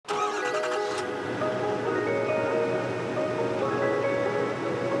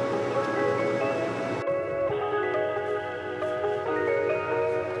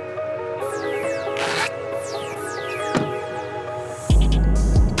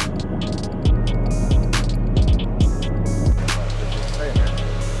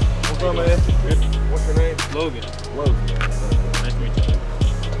Logan. Logan. Nice to meet you.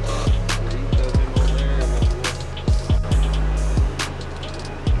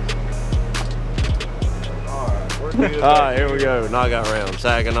 Alright, here we go. Knockout round,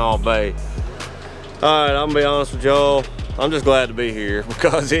 Saginaw Bay. Alright, I'm gonna be honest with y'all. I'm just glad to be here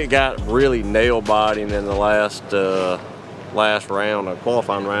because it got really nail biting in the last round of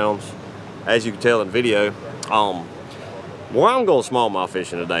qualifying rounds. As you can tell in the video, well, I'm going smallmouth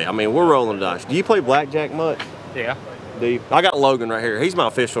fishing today. I mean, we're rolling the dice. Do you play blackjack much? Yeah. Do you? I got Logan right here. He's my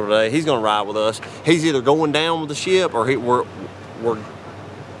official today. He's gonna ride with us. He's either going down with the ship or we're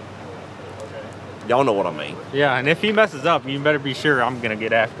y'all know what I mean. Yeah, and if he messes up, you better be sure I'm gonna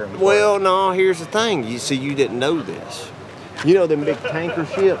get after him. Well, no, here's the thing. You see, you didn't know this. You know them big tanker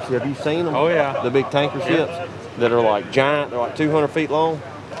ships? Have you seen them? Oh, yeah. The big tanker ships that are like giant, they're like 200 feet long.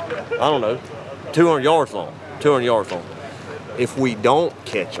 I don't know, 200 yards long. 200 yards long. If we don't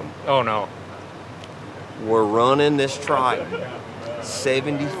catch them, oh no, we're running this Triton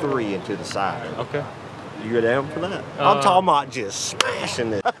 73 into the side. Okay. You go down for that? I'm talking about just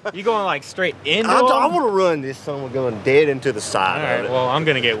smashing it. You going like straight into I him? want to run this son going dead into the side. All right, of it. well, I'm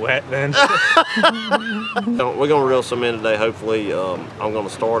gonna get wet then. We're gonna reel some in today. Hopefully, I'm gonna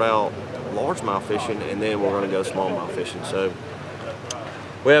start out largemouth fishing, and then we're gonna go smallmouth fishing. So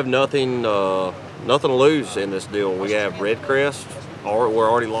we have nothing to lose in this deal. We have red crest, or we're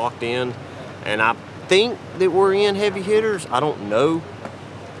already locked in, and I think that we're in heavy hitters. I don't know,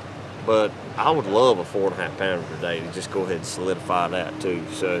 but I would love a 4.5 pounder today to just go ahead and solidify that too.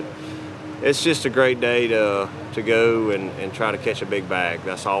 So it's just a great day to go and try to catch a big bag.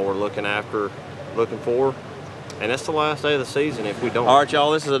 That's all we're looking for. And that's the last day of the season if we don't. All right,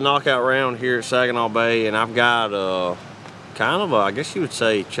 y'all, this is a knockout round here at Saginaw Bay, and I've got kind of a, I guess you would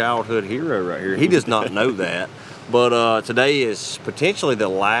say, childhood hero right here. He does not know that. But today is potentially the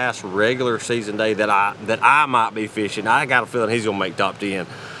last regular season day that I might be fishing. I got a feeling he's gonna make top 10.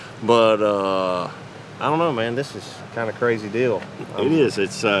 But I don't know, man. This is kind of crazy deal. It is.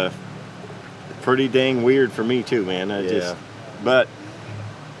 It's pretty dang weird for me too, man. But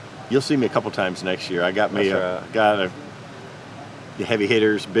you'll see me a couple times next year. I got me got a heavy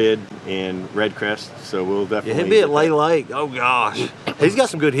hitters bid in Red Crest, so we'll definitely. Yeah, he'll be at Lay Lake. Oh gosh, he's got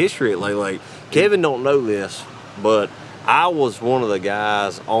some good history at Lay Lake. Kevin don't know this, but I was one of the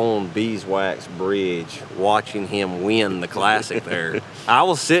guys on Beeswax Bridge watching him win the Classic there. I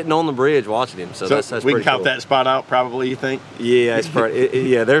was sitting on the bridge watching him, so that's we can count cool. that spot out, probably, you think? Yeah, it's pretty,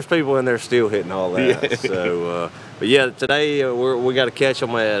 yeah, there's people in there still hitting all that. Yeah. So, but yeah, today we got to catch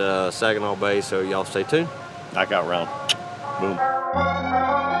them at Saginaw Bay, so y'all stay tuned. Knockout round. Boom.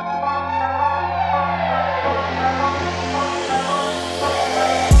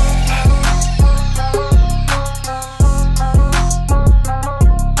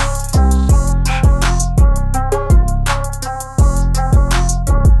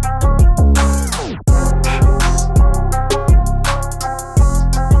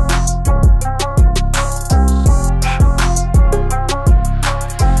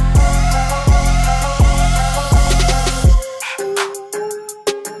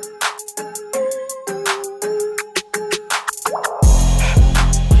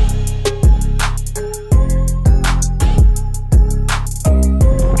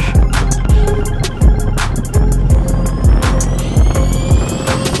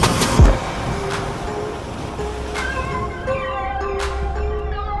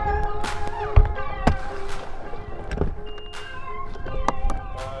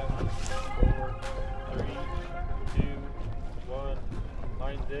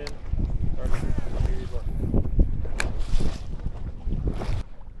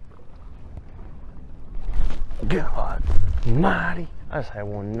 God mighty. I just had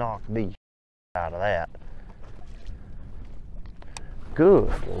one knock the out of that.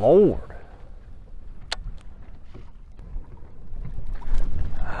 Good Lord.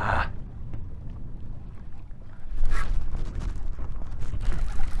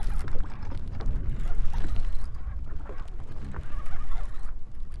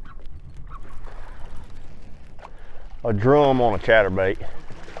 A drum on a chatterbait.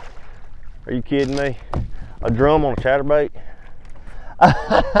 Are you kidding me? A drum on a chatterbait?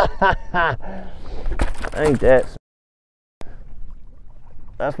 Ain't that?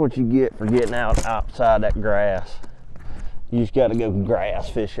 That's what you get for getting outside that grass. You just got to go grass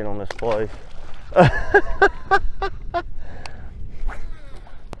fishing on this place. Huh.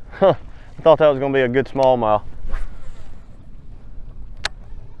 I thought that was going to be a good smallmouth.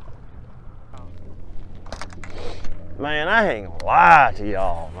 Man, I ain't gonna lie to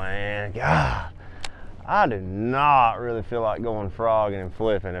y'all, man. God, I do not really feel like going frogging and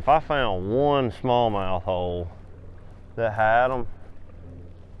flipping. If I found one smallmouth hole that had them,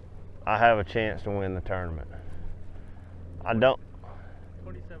 I have a chance to win the tournament. I don't.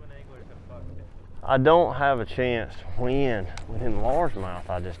 27 anglers have fucked it. I don't have a chance to win with them largemouth.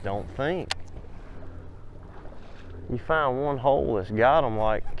 I just don't think. You find one hole that's got them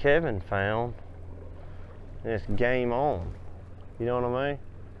like Kevin found, and it's game on. You know what I mean?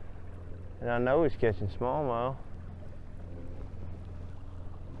 And I know he's catching smallmouth.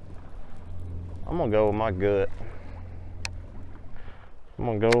 I'm gonna go with my gut. I'm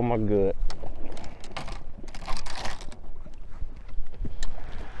gonna go with my gut.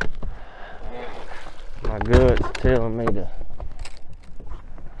 My gut's telling me to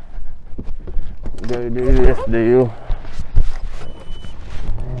go do this deal.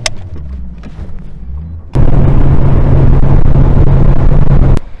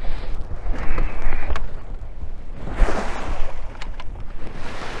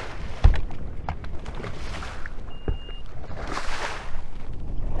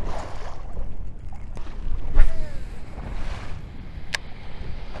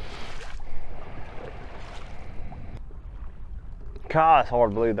 God, it's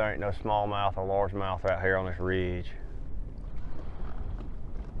hard to believe there ain't no smallmouth or largemouth out here on this ridge.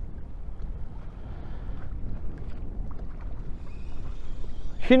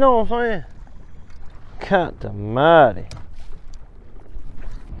 You know what I'm saying? God almighty.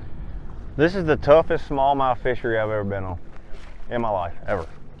 This is the toughest smallmouth fishery I've ever been on in my life, ever.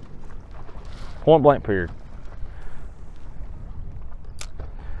 Point blank period.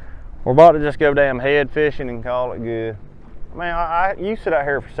 We're about to just go damn head fishing and call it good. Man, you sit out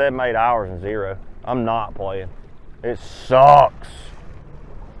here for 7-8 hours and zero. I'm not playing. It sucks.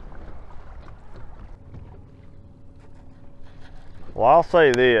 Well, I'll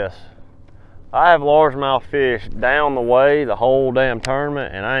say this. I have largemouth fish down the way the whole damn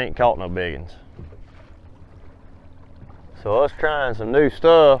tournament, and I ain't caught no biggins. So us trying some new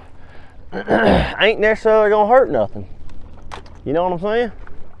stuff ain't necessarily gonna hurt nothing. You know what I'm saying?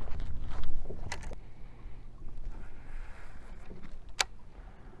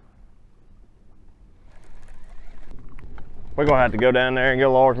 We're gonna have to go down there and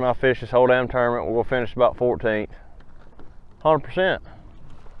go largemouth fish this whole damn tournament. We're gonna finish about 14th. 100%.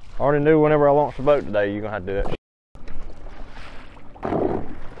 I already knew whenever I launched the boat today, you're gonna have to do that.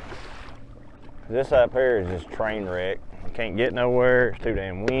 This up here is just train wreck. You can't get nowhere. It's too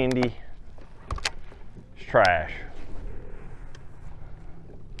damn windy. It's trash.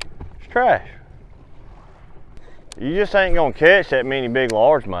 It's trash. You just ain't gonna catch that many big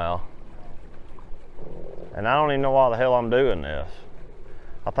largemouth. And I don't even know why the hell I'm doing this.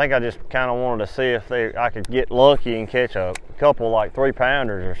 I think I just kind of wanted to see if I could get lucky and catch a couple like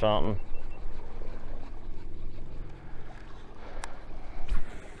 3-pounders or something.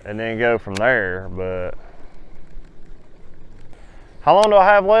 And then go from there, but. How long do I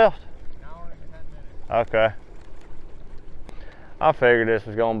have left? An hour and 10 minutes. Okay. I figured this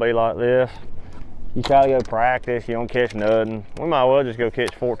was gonna be like this. You try to go practice, you don't catch nothing. We might as well just go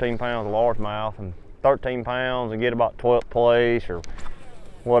catch 14 pounds of largemouth and 13 pounds and get about 12th place or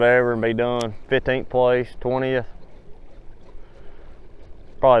whatever and be done. 15th place, 20th.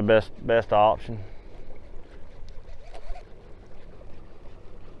 Probably best option.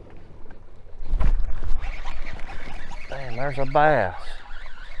 Damn, there's a bass.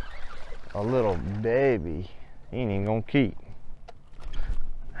 A little baby. He ain't even gonna keep.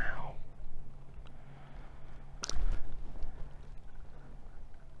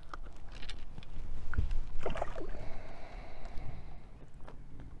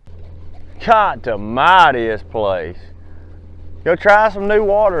 God almighty, this place. Go try some new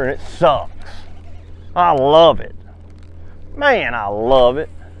water and it sucks. I love it. Man, I love it.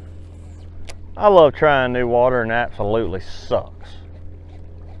 I love trying new water and it absolutely sucks.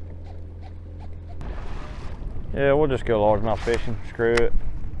 Yeah, we'll just go largemouth fishing. Screw it.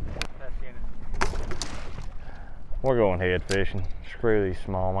 We're going head fishing. Screw these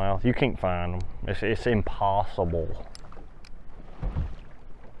smallmouth. You can't find them. It's impossible.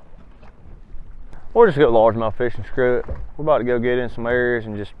 We'll just go largemouth fishing, screw it. We're about to go get in some areas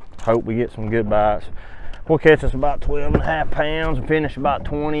and just hope we get some good bites. We'll catch us about 12.5 pounds and finish about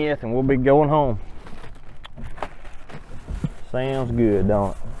 20th and we'll be going home. Sounds good,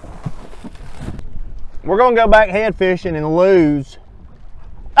 don't it? We're gonna go back head fishing and lose.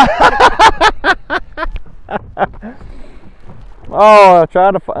 Oh, I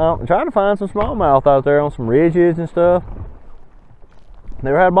tried to find some smallmouth out there on some ridges and stuff.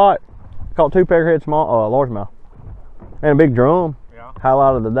 Never had a bite. Caught 2 peckerhead largemouth and a big drum. Yeah.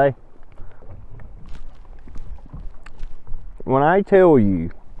 Highlight of the day. When I tell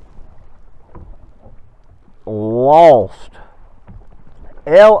you, lost,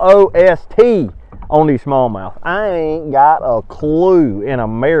 L-O-S-T on these smallmouth. I ain't got a clue in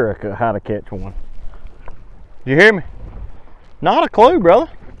America how to catch one. Did you hear me? Not a clue, brother.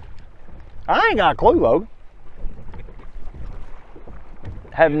 I ain't got a clue, Logan.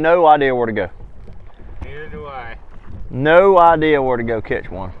 Have no idea where to go. Neither do I. No idea where to go catch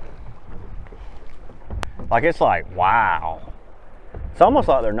one. Like, it's like, wow. It's almost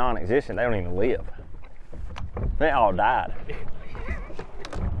like they're non-existent. They don't even live. They all died.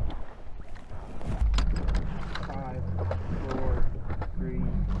 5, 4, 3,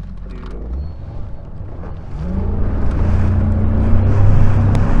 2.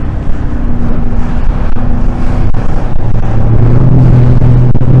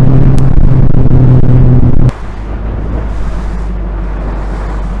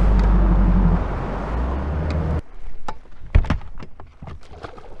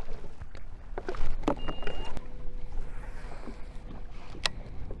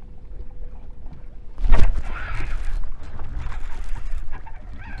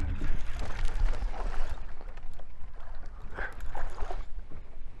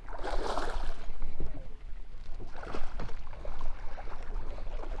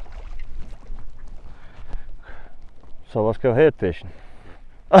 So let's go head fishing.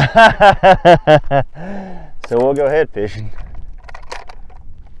 So we'll go head fishing.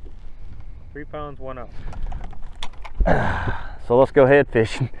 3 pounds, 1 ounce. So let's go head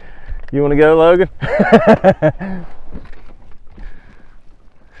fishing. You want to go, Logan?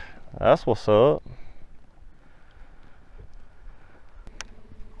 That's what's up.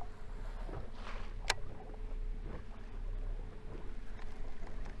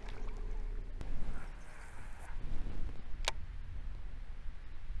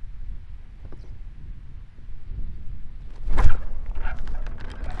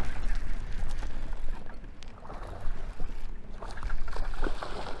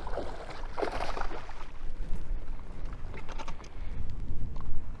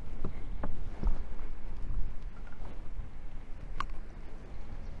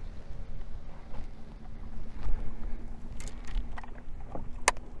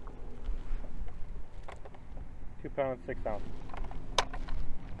 £2, 6 ounces.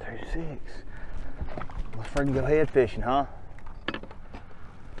 36. Let's freaking go head fishing, huh?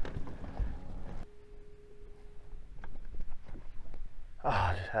 Oh,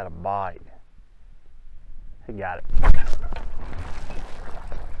 I just had a bite. He got it.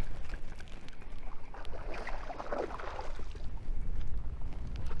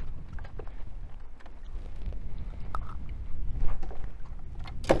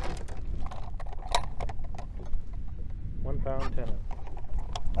 £1, 10 ounces.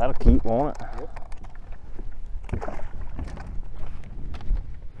 That'll keep, won't it? Yep.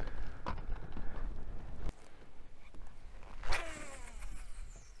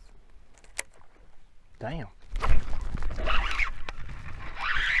 Damn.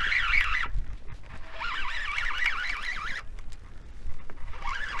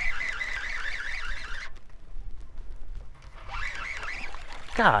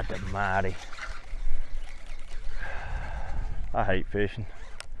 God almighty. I hate fishing.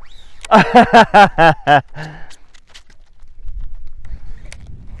 A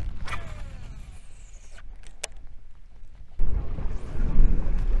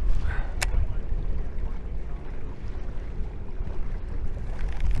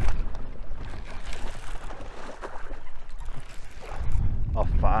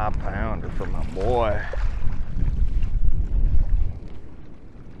 5-pounder for my boy.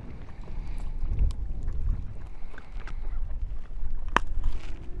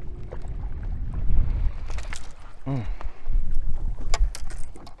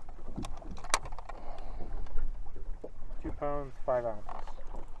 £2, 5 ounces.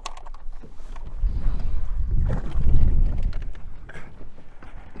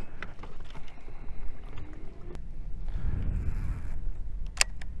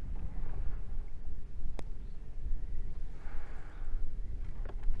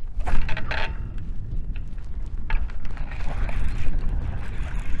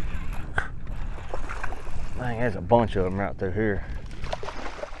 Dang, there's a bunch of them right through here.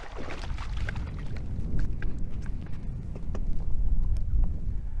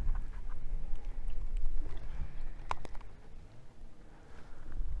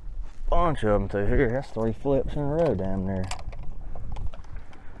 Bunch of them through here. That's 3 flips in a row down there.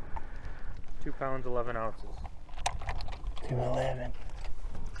 £2, 11 ounces. 211.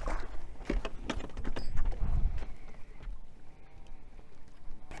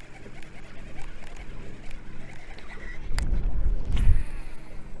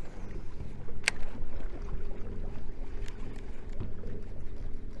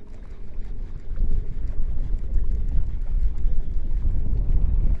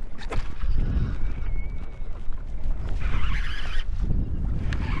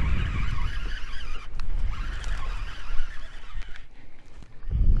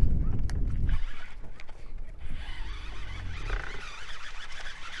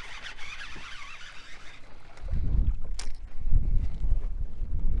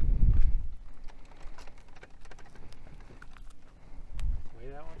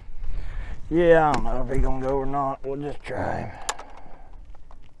 Yeah, I don't know if he's gonna go or not. We'll just try him.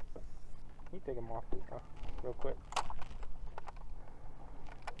 You take him off real quick.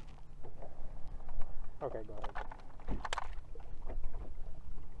 Okay, go ahead.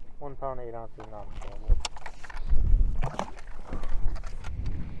 1 pound 8 ounces not normal.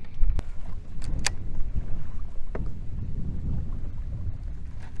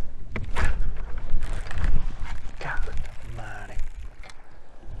 God almighty.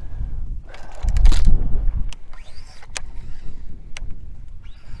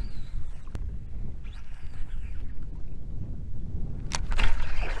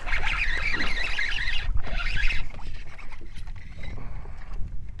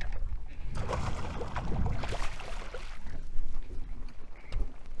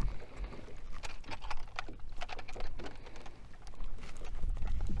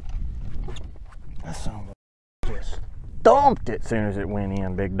 That son of a just dumped it as soon as it went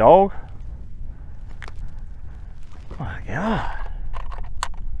in, big dog. My God.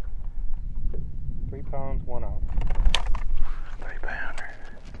 3 pounds 1 ounce. 3 pounder.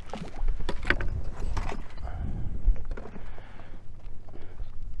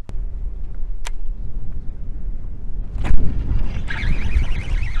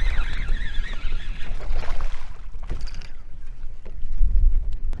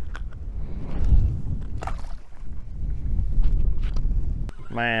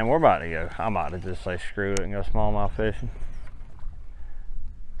 Man, we're about to go. I'm about to just say screw it and go smallmouth fishing.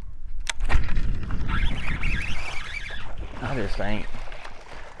 I just ain't.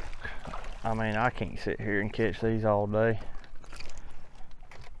 I mean, I can't sit here and catch these all day.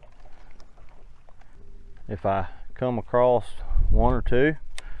 If I come across 1 or 2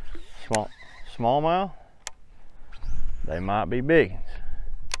 smallmouth, they might be big ones.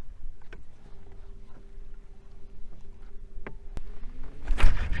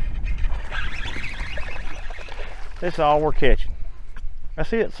 This is all we're catching.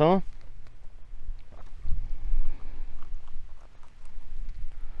 That's it, son.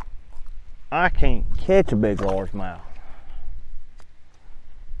 I can't catch a big largemouth.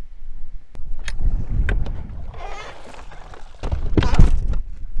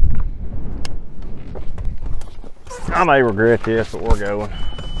 I may regret this, but we're going.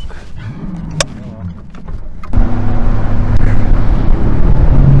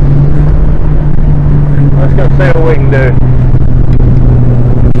 Let's go see what we can do.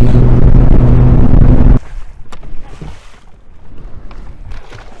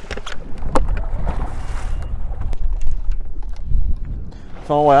 It's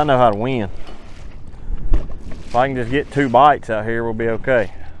the only way I know how to win. If I can just get 2 bites out here, we'll be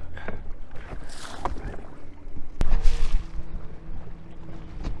okay.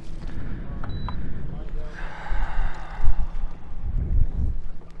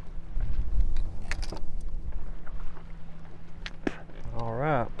 All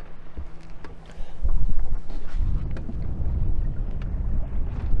right.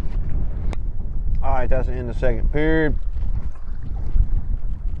 All right, that's the end of the second period.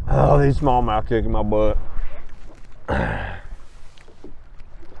 Oh, these smallmouth kicking my butt.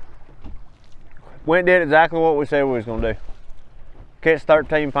 Went and did exactly what we said we was gonna do. Catch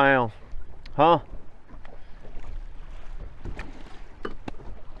 13 pounds. Huh?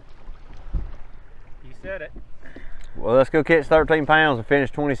 You said it. Well, let's go catch 13 pounds and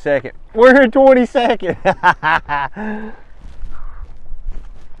finish 22nd. We're in 22nd.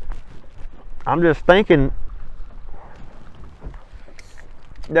 I'm just thinking,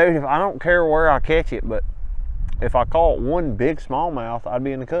 dude, if I don't care where I catch it, but if I caught 1 big smallmouth, I'd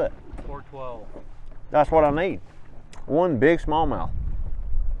be in the cut. 412. That's what I need. 1 big smallmouth.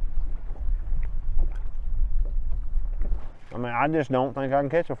 I mean, I just don't think I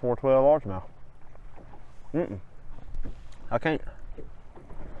can catch a 412 largemouth. I can't.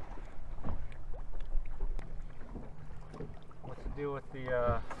 What's the deal with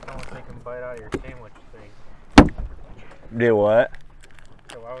the someone taking a bite out of your sandwich thing? Did what?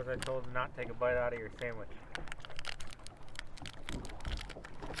 So why was I told to not take a bite out of your sandwich?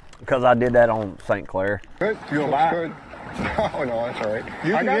 Because I did that on St. Clair. Good. You gonna buy it? Oh no, that's all right.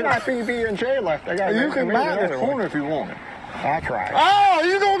 I got my PB and J left. I got. You can buy this corner if you want it. I'll try it. Oh,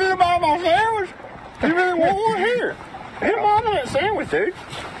 you gonna get about my sandwich? You really want one here? Hit him on that sandwich, dude.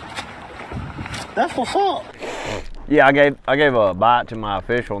 That's what's up. Yeah, I gave a bite to my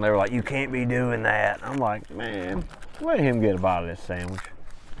official, and they were like, "You can't be doing that." I'm like, "Man, let him get a bite of this sandwich."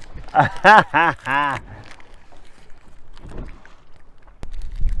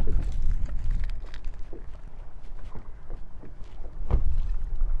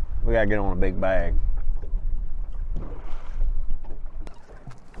 We gotta get on a big bag.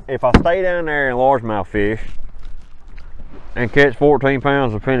 if I stay down there and largemouth fish and catch 14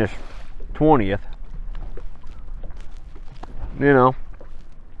 pounds and finish 20th, you know,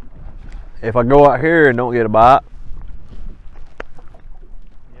 if I go out here and don't get a bite,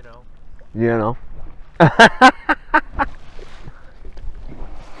 you know. 5,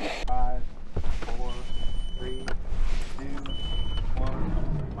 4, 3, 2,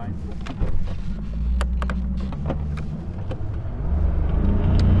 1, bite.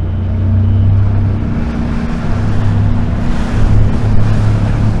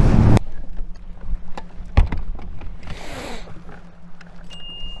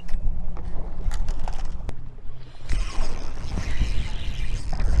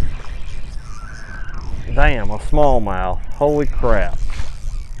 Damn, a smallmouth. Holy crap.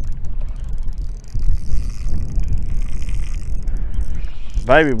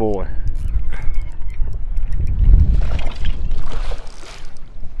 Baby boy.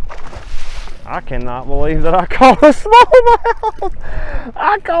 I cannot believe that I caught a smallmouth.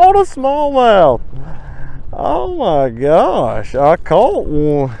 I caught a smallmouth. Oh my gosh, I caught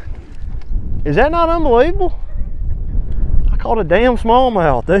one. Is that not unbelievable? I caught a damn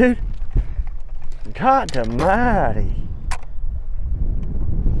smallmouth, dude. God almighty.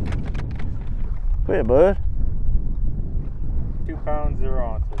 Quit, bud. 2 pounds, 0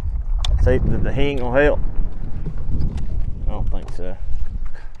 ounces. See, he ain't gonna help. I don't think so.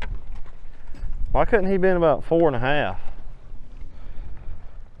 Why couldn't he been about 4.5?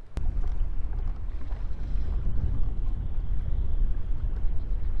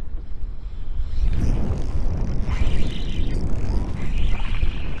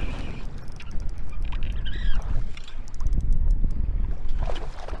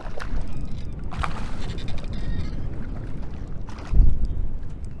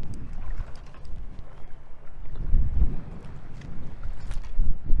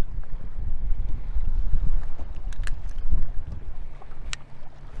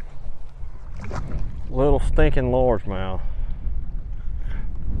 Little stinking largemouth.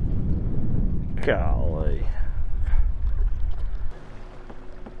 Golly.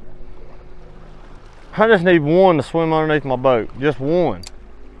 I just need one to swim underneath my boat. Just one.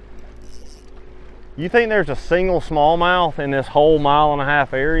 You think there's a single smallmouth in this whole 1.5 mile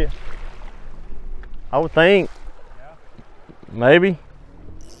area? I would think. Yeah. Maybe.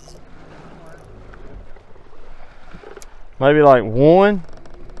 Maybe like one.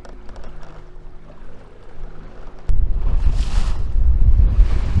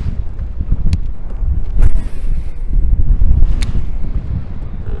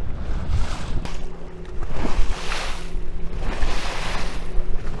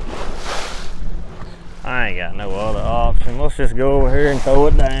 I ain't got no other option. Let's just go over here and throw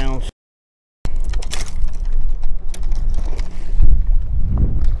it down.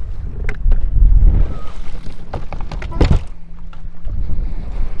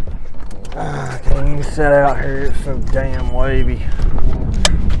 I can't even sit out here, it's so damn wavy.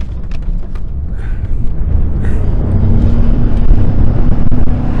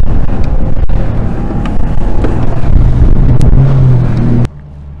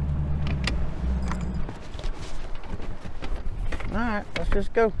 Alright, let's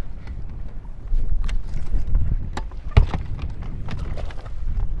just go.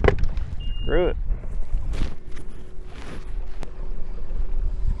 Screw it.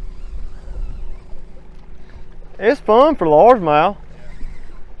 It's fun for largemouth.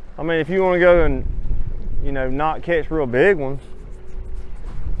 I mean, if you want to go and, you know, not catch real big ones.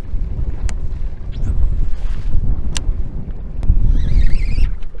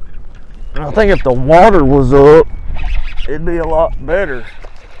 And I think if the water was up, it'd be a lot better.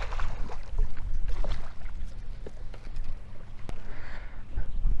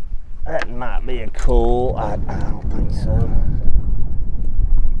 That might be a cool. I don't think so.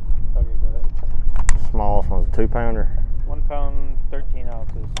 Okay, go ahead. Smallest one's a 2-pounder. 1 pound, 13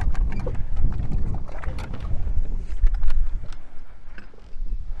 ounces.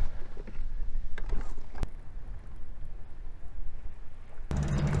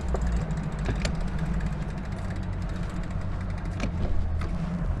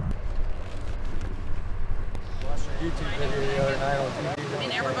 YouTube video the other night on TV.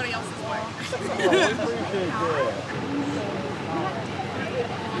 And everybody else's way.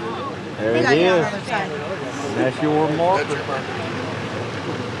 There it is. That's your marker.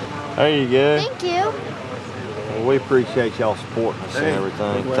 There you go. Thank you. Well, we appreciate y'all supporting us and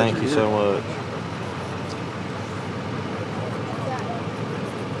everything. Thank you so much.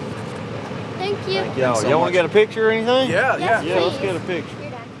 Thank you. Y'all want to get a picture or anything? Yeah, Yes, Yeah, let's please. get a picture. You're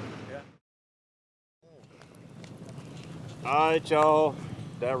done. All right, y'all.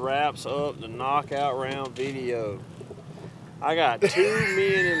 that wraps up the knockout round video. I got 2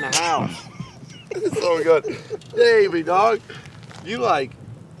 men in the house. So good. Davey, dog. You like...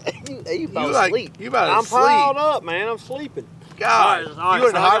 You about to sleep. You about to I'm sleep. piled up, man. I'm sleeping. God, All right, you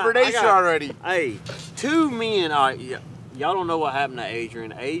in so hibernation already. Hey, 2 men. All right, y'all don't know what happened to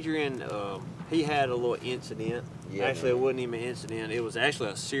Adrian. Adrian, he had a little incident. Yeah, actually, it wasn't even an incident. It was actually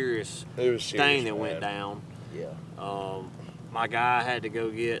a serious thing that went down. Yeah. My guy had to go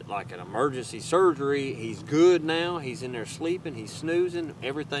get like an emergency surgery. He's good now. He's in there sleeping. He's snoozing.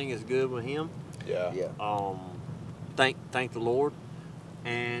 Everything is good with him. Yeah. Yeah. Thank the Lord.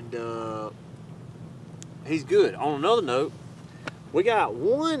 And he's good. On another note, we got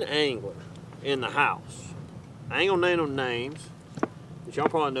one angler in the house. I ain't gonna name no names, but y'all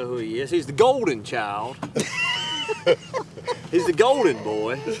probably know who he is. He's the golden child. He's the golden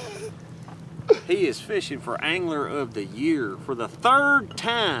boy. He is fishing for Angler of the Year for the 3rd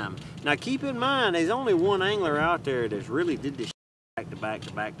time. Now keep in mind, there's only one angler out there that's really did this back to back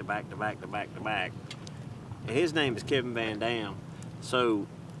to back to back to back to back to back. And his name is Kevin Van Dam. So,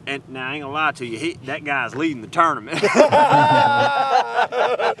 and now I ain't gonna lie to you, that guy's leading the tournament. so I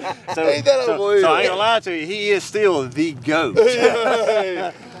ain't gonna lie to you, he is still the GOAT. But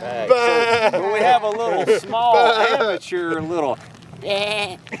we have a little small amateur little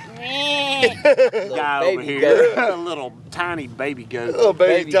guy over here, a little tiny baby goat. Little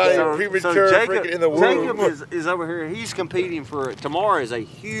baby tiny premature Jacob, freaking in the womb. Jacob is over here. He's competing for tomorrow. Is a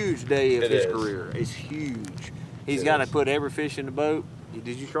huge day of his career. It's huge. He's got to put every fish in the boat.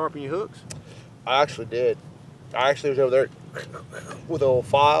 Did you sharpen your hooks? I actually did. I actually was over there with a little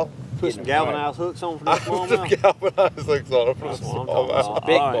file. Put some galvanized hooks on for the smallmouth? Galvanized hooks on for the smallmouth.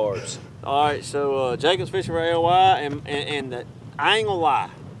 Big barbs. All right, so Jacob's fishing for LY, and I ain't gonna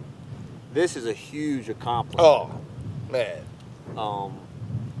lie, this is a huge accomplishment. Oh, man.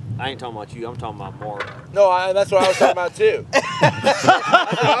 I ain't talking about you, I'm talking about Mark. No, that's what I was talking about too. That's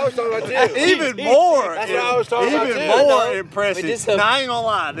what I was talking about too. Even more. That's what I was talking about too. Even more impressive. Now, I ain't gonna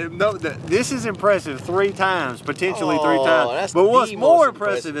lie, this is impressive 3 times, potentially 3 times. But what's more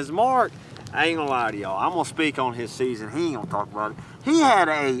impressive is Mark, I ain't gonna lie to y'all, I'm gonna speak on his season, he ain't gonna talk about it. He had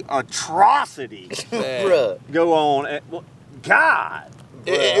a atrocity go on. God.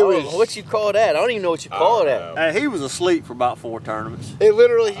 It was what you call that? I don't even know what you call that. He was asleep for about 4 tournaments. It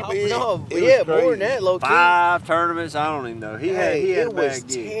literally. More than that, low key. 5 tournaments. I don't even know. He had it a was bad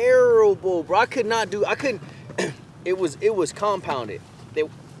gig. terrible, bro. I couldn't. It was compounded.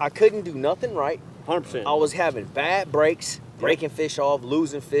 I couldn't do nothing right. 100%. I was having bad breaks, breaking fish off,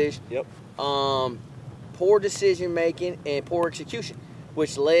 losing fish. Yep. Poor decision making and poor execution,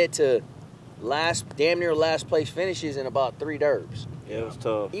 which led to damn near last place finishes in about 3 derbs. Yeah, it was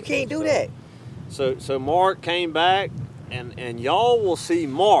tough. You can't do that. So Mark came back, and y'all will see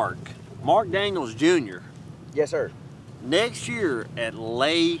Mark Daniels Jr. Yes, sir. next year at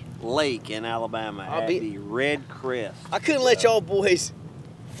Lay Lake in Alabama at the Red Crest. I couldn't let y'all boys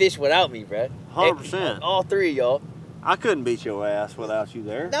fish without me, bro. 100%. All 3 of y'all. I couldn't beat your ass without you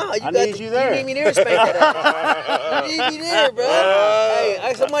there. No, I need you there. You need me there to spank that ass. You need me there, bro.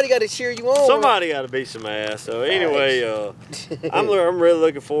 Hey, somebody got to cheer you on. Somebody got to beat some ass. So anyway, I'm really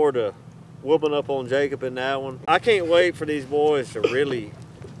looking forward to whooping up on Jacob in that one. I can't wait for these boys to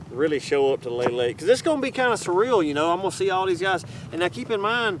really show up to Lay Lake, because it's going to be kind of surreal, you know. I'm going to see all these guys. And now keep in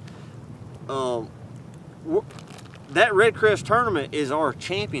mind, that Red Crest tournament is our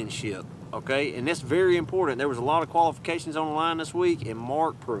championship. Okay, and that's very important. There was a lot of qualifications on the line this week, and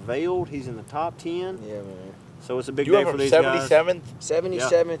Mark prevailed. He's in the top 10. Yeah, man. So it's a big day for these guys. 77th?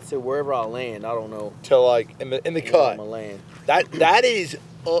 77th to wherever I land. I don't know. Till like in the cut. I'm land. That is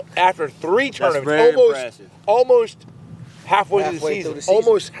after 3 tournaments. That's very impressive. Almost halfway through the Halfway season. through the season.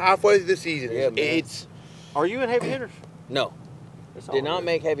 Almost halfway through the season. Yeah, man. Are you in heavy hitters? No. Did not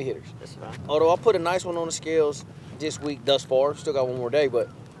make heavy hitters. That's fine. Although I put a nice one on the scales this week thus far. Still got one more day, but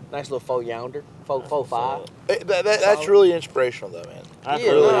nice little 4-younder, 4.5. That's really inspirational, though, man.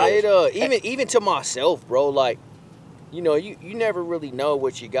 Even to myself, bro. Like, you know, you never really know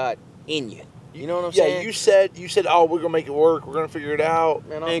what you got in you. You know what I'm saying? Yeah, you said, oh, we're gonna make it work. We're gonna figure it out.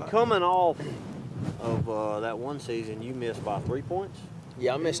 Man, and coming off of that one season, you missed by 3 points.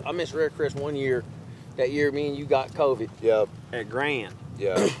 Yeah, I missed Red Crest 1 year. That year, me and you got COVID. Yep. At Grand.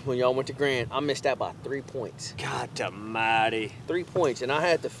 Yeah. When y'all went to Grand, I missed that by 3 points. God almighty. 3 points, and I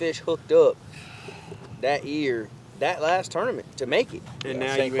had the fish hooked up that year, that last tournament, to make it. And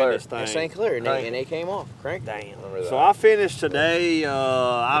now St. you Clair. in this thing. At St. Clair, and they came off. Cranked. Damn. So I finished today,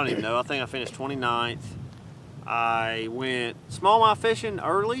 I don't even know, I think I finished 29th. I went smallmouth fishing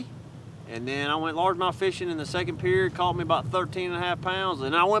early, And then I went largemouth fishing in the second period, caught me about 13.5 pounds,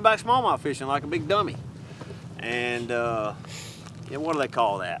 and I went back smallmouth fishing like a big dummy. And yeah, what do they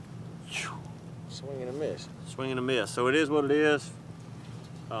call that? Swing and a miss. Swing and a miss. So it is what it is.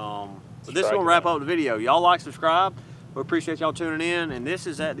 But this is gonna wrap up the video. Y'all like, subscribe. We appreciate y'all tuning in. And this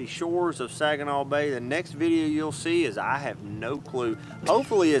is at the shores of Saginaw Bay. The next video you'll see is I have no clue.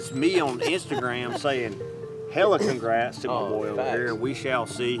 Hopefully it's me on Instagram saying hella congrats to my boy over here, and we shall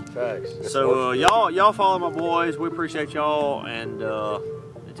see. Facts. So y'all follow my boys. We appreciate y'all, and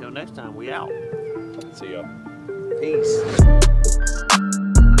until next time, we out. See y'all. Peace.